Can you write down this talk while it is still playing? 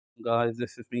Guys,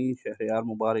 this is me, Shahriyar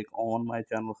Mubarak, on my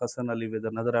channel Hassan Ali with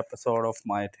another episode of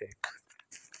My Take.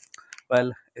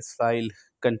 Well, Israel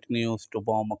continues to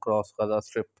bomb across Gaza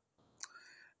Strip,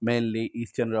 mainly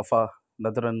eastern Rafah,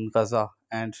 northern Gaza,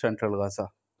 and central Gaza.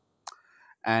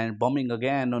 And bombing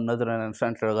again on northern and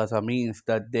central Gaza means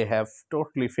that they have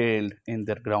totally failed in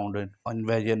their ground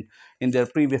invasion, in their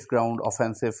previous ground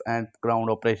offensive and ground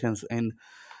operations in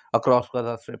across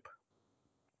Gaza Strip.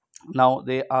 Now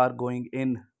they are going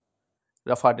in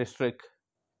Rafah district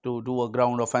to do a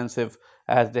ground offensive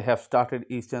as they have started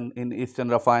eastern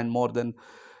Rafah, and more than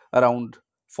around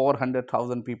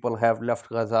 400,000 people have left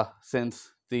Gaza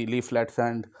since the leaflets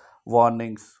and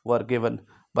warnings were given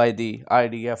by the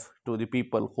IDF to the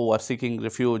people who are seeking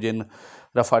refuge in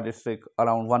Rafah district.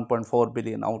 Around 1.4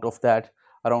 billion out of that,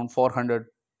 around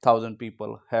 400,000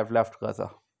 people have left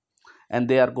Gaza, and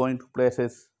they are going to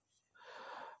places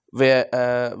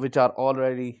where which are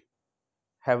already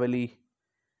heavily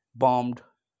bombed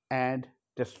and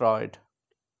destroyed.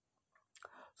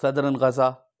 Southern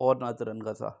Gaza or northern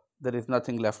Gaza, there is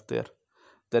nothing left there.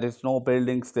 There is no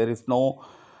buildings, there is no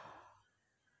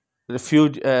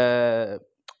refuge,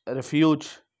 refuge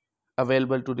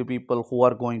available to the people who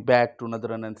are going back to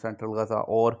northern and central Gaza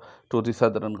or to the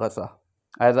southern Gaza.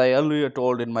 As I earlier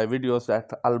told in my videos,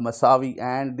 that Al Masawi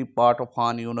and the part of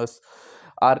Han Yunus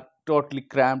are totally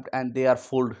cramped and they are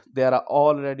full. There are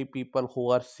already people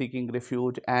who are seeking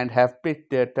refuge and have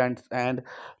pitched their tents and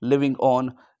living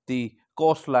on the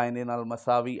coastline in Al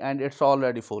Masawi, and it's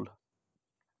already full.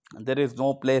 There is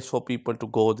no place for people to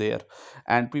go there,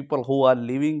 and people who are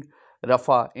leaving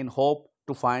Rafah in hope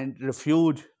to find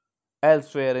refuge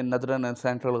elsewhere in northern and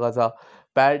central Gaza.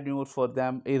 Bad news for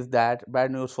them is that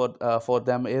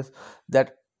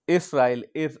Israel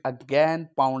is again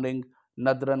pounding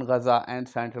northern Gaza and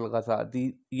central Gaza.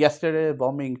 The yesterday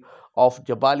bombing of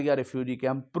Jabalia refugee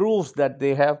camp proves that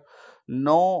they have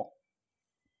no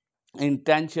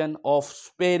intention of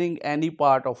sparing any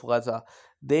part of Gaza.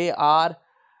 They are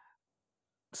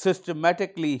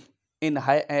systematically in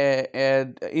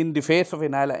the face of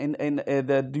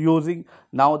the using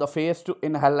now the face to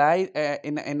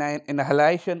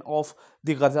inhalation of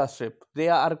the Gaza Strip. They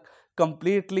are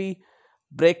completely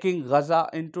breaking Gaza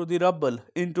into the rubble,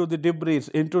 into the debris,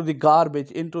 into the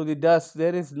garbage, into the dust.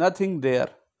 There is nothing there.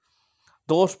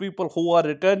 Those people who are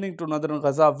returning to northern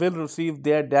Gaza will receive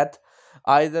their death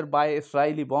either by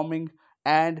Israeli bombing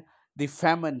and the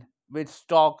famine which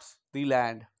stalks the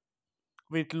land,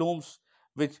 which looms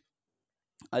which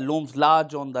looms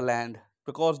large on the land,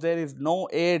 because there is no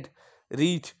aid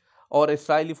reach, or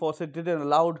Israeli forces didn't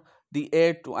allow the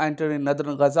aid to enter in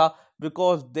northern Gaza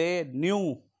because they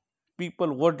knew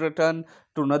people would return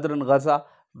to northern Gaza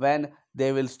when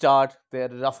they will start their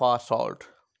Rafah assault.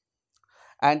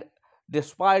 And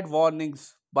despite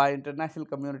warnings by international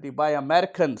community, by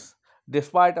Americans,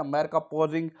 despite America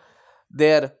posing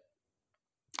their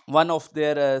one of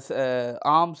their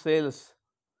arms sales,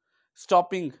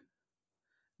 stopping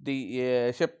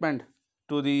the shipment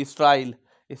to the Israel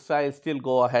still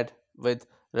go ahead with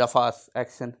Rafah's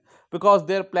action because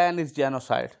their plan is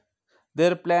genocide.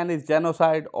 Their plan is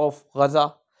genocide of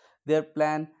Gaza. Their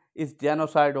plan is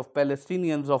genocide of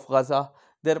Palestinians of Gaza.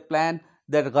 Their plan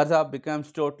that Gaza becomes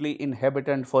totally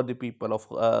inhabitant for the people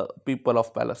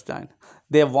of Palestine.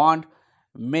 They want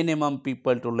minimum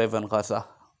people to live in Gaza.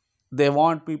 They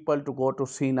want people to go to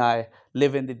Sinai,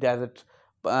 live in the desert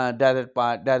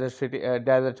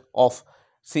of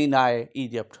Sinai,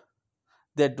 Egypt.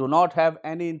 They do not have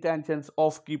any intentions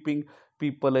of keeping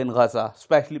people in Gaza,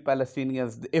 especially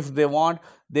Palestinians. If they want,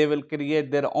 they will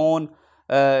create their own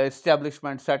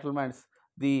settlements.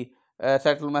 The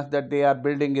settlements that they are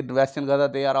building in Western Gaza,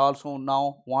 they are also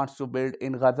now wants to build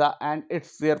in Gaza, and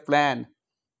it's their plan.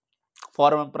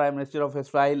 Former Prime Minister of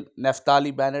Israel,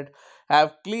 Naftali Bennett,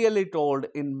 have clearly told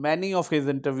in many of his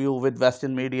interviews with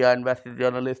Western media and Western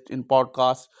journalists in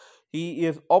podcasts, he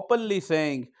is openly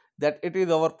saying that it is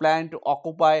our plan to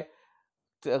occupy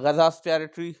Gaza's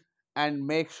territory and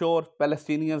make sure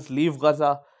Palestinians leave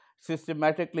Gaza,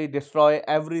 systematically destroy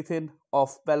everything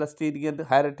of Palestinian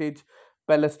heritage,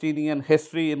 Palestinian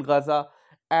history in Gaza,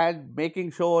 and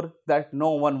making sure that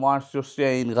no one wants to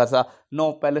stay in Gaza.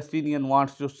 No Palestinian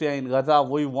wants to stay in Gaza.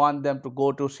 We want them to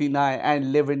go to Sinai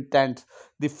and live in tents.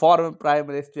 The former prime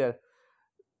minister,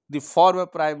 he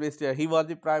was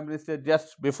the prime minister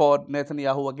just before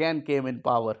Netanyahu again came in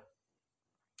power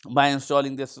by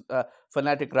installing this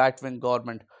fanatic right-wing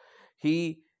government.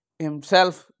 He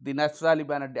himself, the Naftali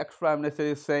Bennett, ex-prime minister,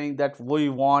 is saying that we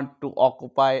want to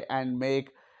occupy and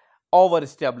make our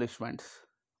establishments,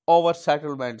 our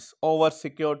settlements, our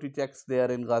security checks there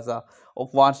in Gaza,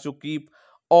 wants to keep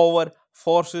over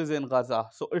forces in Gaza.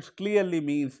 So it clearly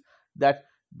means that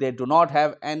they do not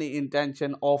have any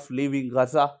intention of leaving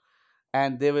Gaza,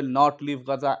 and they will not leave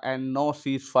Gaza, and no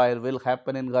ceasefire will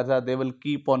happen in Gaza. They will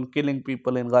keep on killing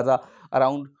people in Gaza.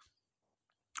 Around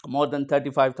more than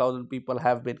 35,000 people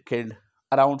have been killed.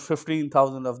 Around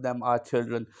 15,000 of them are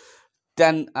children.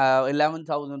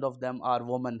 11,000 of them are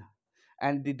women.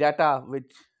 And the data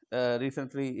which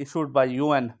recently issued by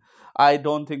UN, I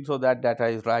don't think so that data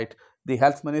is right. The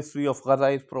health ministry of Gaza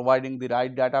is providing the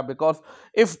right data, because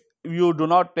if you do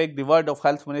not take the word of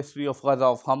health ministry of Gaza,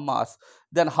 of Hamas,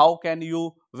 then how can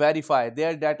you verify?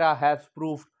 Their data has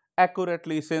proved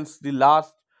accurately since the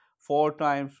last four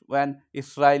times when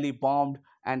Israeli bombed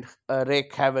and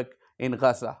wreaked havoc in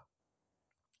Gaza.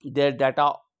 Their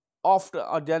data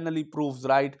often generally proves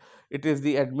right. It is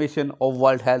the admission of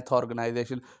World Health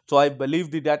Organization. So I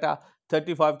believe the data: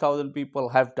 35,000 people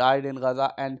have died in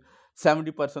Gaza, and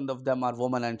 70% of them are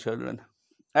women and children.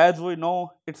 As we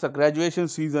know, it's a graduation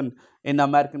season in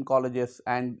American colleges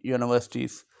and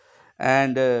universities,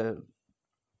 and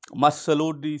must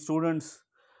salute the students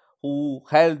who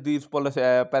held these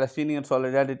Palestinian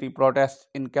solidarity protests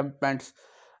encampments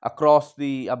across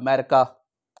the America,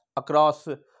 across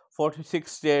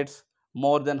 46 states,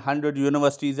 more than 100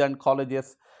 universities and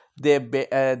colleges. They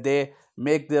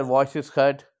make their voices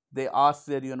heard. They ask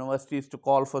their universities to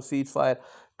call for ceasefire,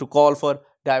 to call for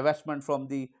divestment from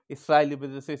the Israeli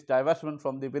businesses, divestment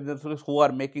from the businesses who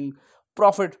are making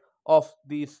profit of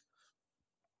these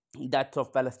deaths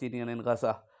of Palestinian in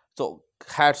Gaza. So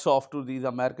hats off to these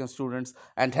American students,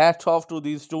 and hats off to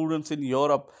these students in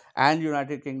Europe and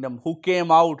United Kingdom who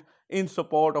came out in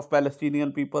support of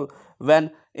Palestinian people,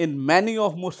 when in many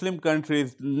of Muslim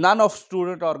countries none of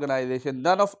student organization,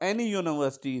 none of any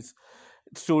universities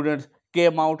students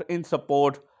came out in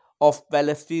support of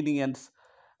Palestinians,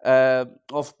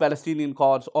 of Palestinian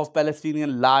cause, of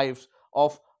Palestinian lives,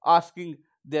 of asking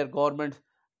their government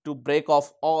to break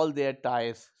off all their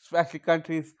ties, especially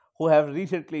countries who have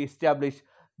recently established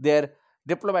their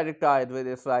diplomatic ties with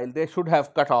Israel. They should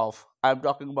have cut off. I'm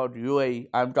talking about UAE,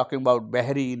 I'm talking about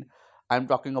Bahrain, I'm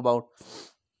talking about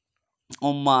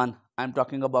Oman, I'm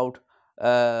talking about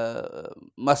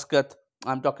Muscat,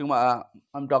 I'm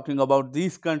talking about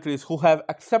these countries who have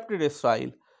accepted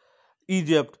Israel.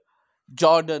 Egypt,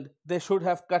 Jordan, they should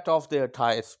have cut off their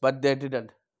ties, but they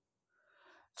didn't.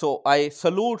 So I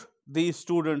salute these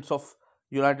students of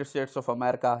United States of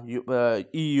America,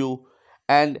 EU,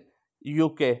 and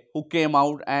UK who came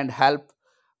out and helped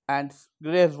and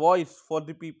raise voice for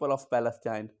the people of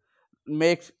Palestine.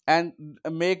 Make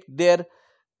their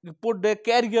put their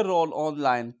career role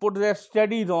online, put their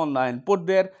studies online, put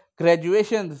their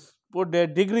graduations, put their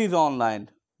degrees online.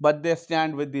 But they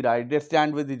stand with the right, they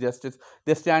stand with the justice,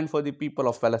 they stand for the people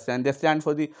of Palestine, they stand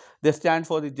for the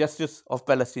justice of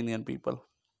Palestinian people.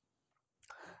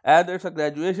 As there's a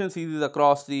graduation series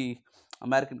across the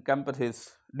American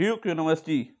campuses, Duke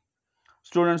University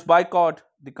students boycott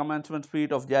the commencement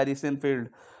speech of Jerry Sinfield,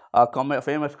 a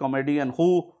famous comedian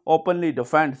who openly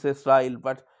defends Israel,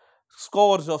 but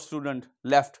scores of students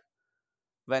left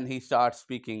when he starts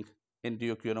speaking in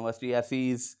Duke University, as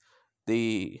he is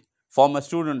the former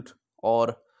student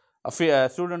or a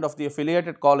student of the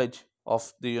affiliated college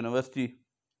of the university.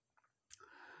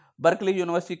 Berkeley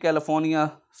University,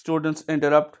 California students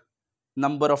interrupt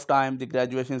number of times the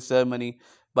graduation ceremony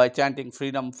by chanting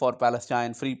freedom for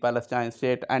Palestine, free Palestine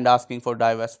state, and asking for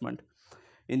divestment.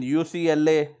 In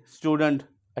UCLA, student,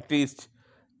 at least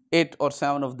 8 or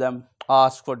 7 of them,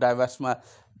 asked for divestment.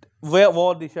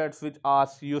 Wore the shirts which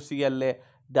asked UCLA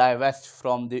divest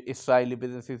from the Israeli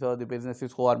businesses or the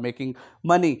businesses who are making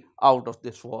money out of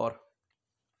this war.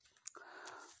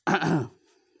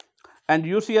 And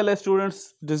UCLA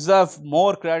students deserve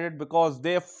more credit because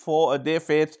they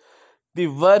face the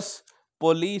worst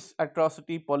police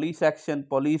atrocity, police action,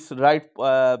 police right,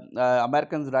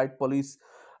 Americans right police,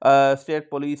 state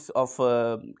police of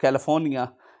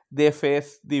California. They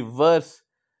face the worst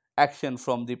action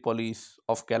from the police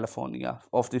of California,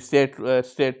 of the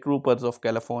state troopers of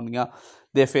California.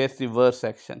 They face the worst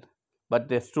action, but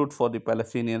they stood for the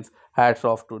Palestinians. Hats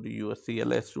off to the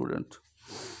UCLA students.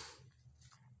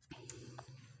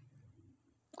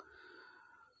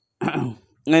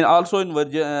 And also in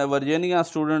Virginia,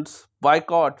 students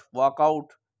boycott, walk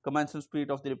out, commencement speech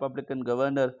of the Republican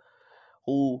governor,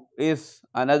 who is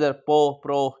another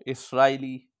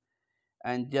pro-Israeli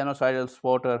and genocidal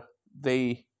supporter.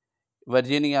 The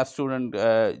Virginia students,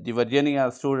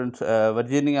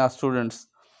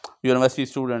 university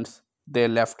students, they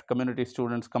left. Community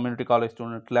students, community college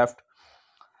students left.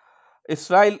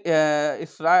 Israel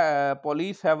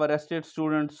police have arrested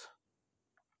students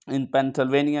in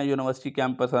Pennsylvania University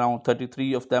campus, around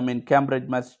 33 of them in Cambridge,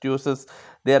 Massachusetts.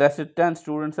 They arrested 10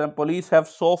 students, and police have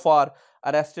so far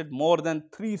arrested more than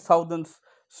 3,000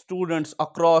 students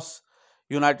across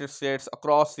United States,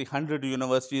 across the 100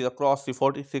 universities, across the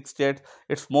 46 states.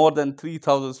 It's more than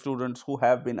 3,000 students who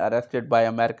have been arrested by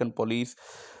American police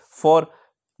for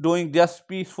doing just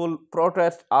peaceful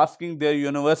protest, asking their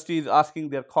universities, asking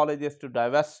their colleges to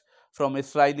divest from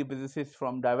Israeli businesses,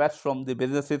 from divest from the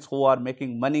businesses who are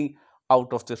making money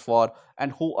out of this war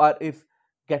and who are is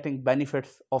getting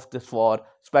benefits of this war,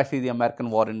 especially the American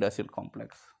war industrial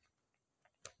complex.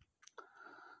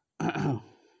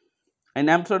 In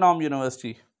Amsterdam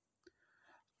University,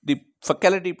 the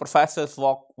faculty professors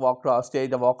walked out,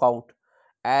 staged a walkout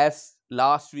as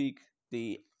last week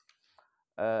the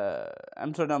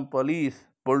Amsterdam police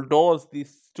bulldozed the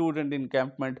student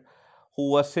encampment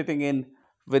who was sitting in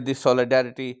with the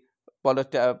solidarity,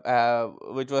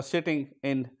 which was sitting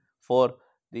in for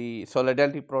the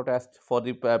solidarity protest for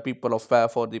the people of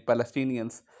for the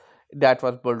Palestinians. That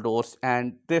was bulldozed,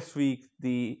 and this week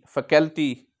the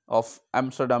faculty of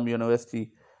Amsterdam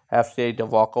University have staged a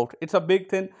walkout. It's a big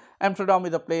thing. Amsterdam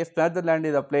is a place, Netherlands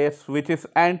is a place which is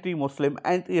anti-Muslim,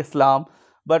 anti-Islam,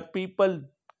 but people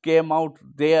came out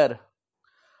there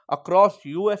across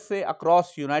USA,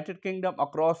 across United Kingdom,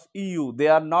 across EU. They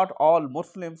are not all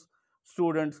Muslims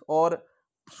students or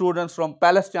students from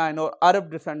Palestine or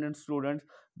Arab descendant students.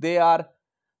 They are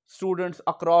students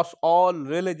across all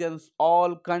religions,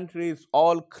 all countries,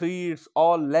 all creeds,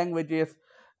 all languages,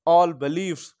 all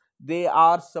beliefs. They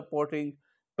are supporting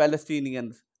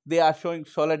Palestinians. They are showing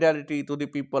solidarity to the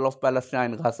people of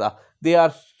Palestine Gaza. They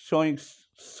are showing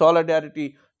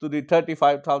solidarity to the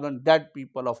 35,000 dead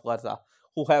people of Gaza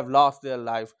who have lost their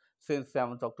life since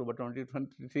 7th October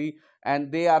 2023,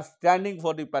 and they are standing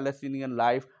for the Palestinian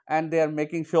life, and they are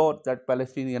making sure that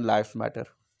Palestinian lives matter.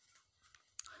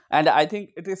 And I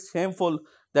think it is shameful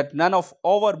that none of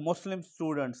our Muslim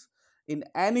students in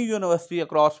any university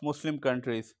across Muslim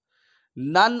countries,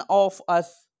 none of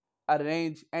us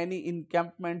arrange any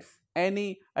encampments,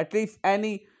 any, at least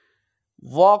any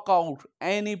walkout,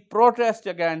 any protest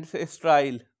against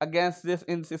Israel, against this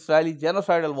Israeli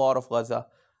genocidal war of Gaza.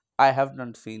 I have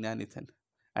not seen anything,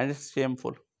 and it's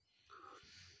shameful.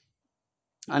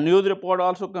 A news report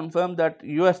also confirmed that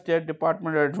US State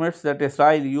Department admits that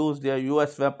Israel used their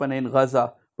US weapon in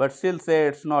Gaza, but still say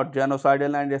it's not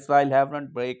genocidal and Israel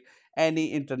haven't break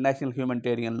any international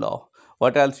humanitarian law.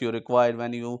 What else you require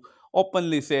when you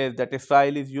openly say that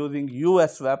Israel is using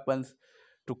US weapons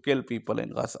to kill people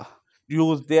in Gaza?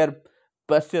 Use their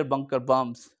Buster bunker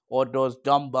bombs or those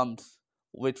dumb bombs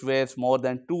which weighs more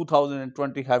than 2,000 and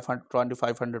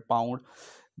 2,500 pounds.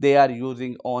 They are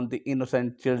using on the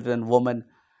innocent children, women,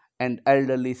 and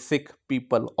elderly sick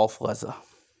people of Gaza.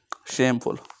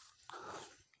 Shameful.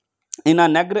 In a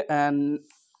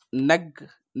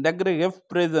Negev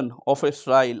prison of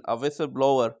Israel, a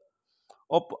whistleblower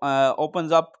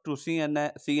opens up to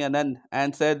CNN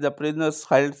and said the prisoners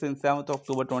held since 7th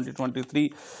October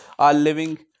 2023 are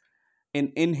living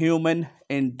in inhuman,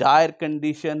 in dire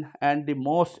condition, and the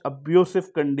most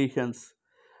abusive conditions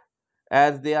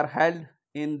as they are held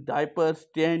in diapers,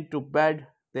 chained to bed,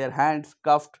 their hands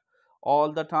cuffed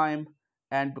all the time,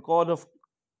 and because of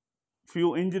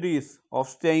few injuries of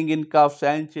staying in cuffs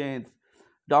and chains,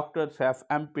 doctors have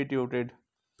amputated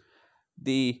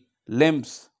the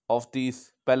limbs of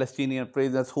these Palestinian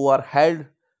prisoners who are held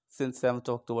since 7th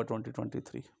October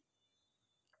 2023.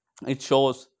 It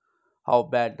shows how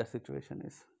bad the situation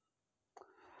is.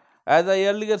 As I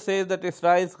earlier said, that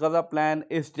Israel's Gaza plan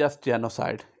is just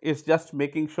genocide. It's just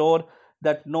making sure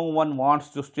that no one wants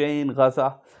to stay in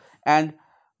Gaza and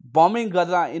bombing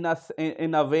Gaza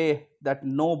in a way that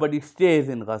nobody stays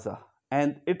in Gaza.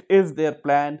 And it is their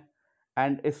plan,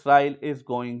 and Israel is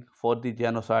going for the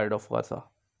genocide of Gaza.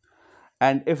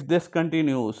 And if this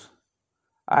continues,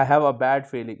 I have a bad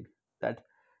feeling that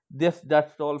this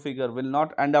death toll figure will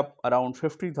not end up around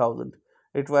 50,000.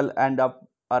 It will end up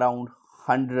around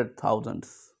 100,000.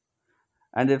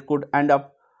 And it could end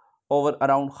up over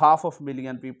around half of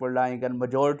million people dying, and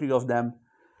majority of them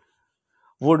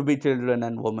would be children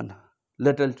and women,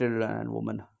 little children and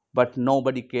women. But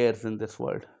nobody cares in this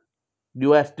world.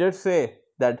 The US did say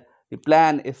that the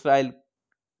plan Israel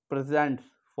presents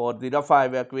for the Rafah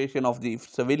evacuation of the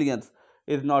civilians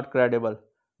is not credible,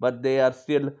 but they are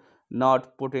still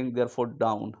not putting their foot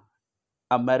down.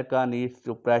 America needs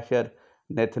to pressure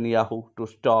Netanyahu to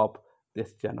stop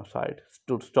this genocide,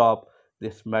 to stop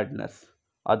this madness.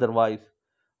 Otherwise,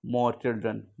 more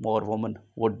children, more women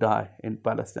would die in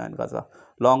Palestine, Gaza.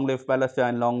 Long live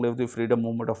Palestine, long live the freedom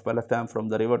movement of Palestine. From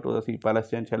the river to the sea,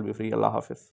 Palestine shall be free. Allah Hafiz.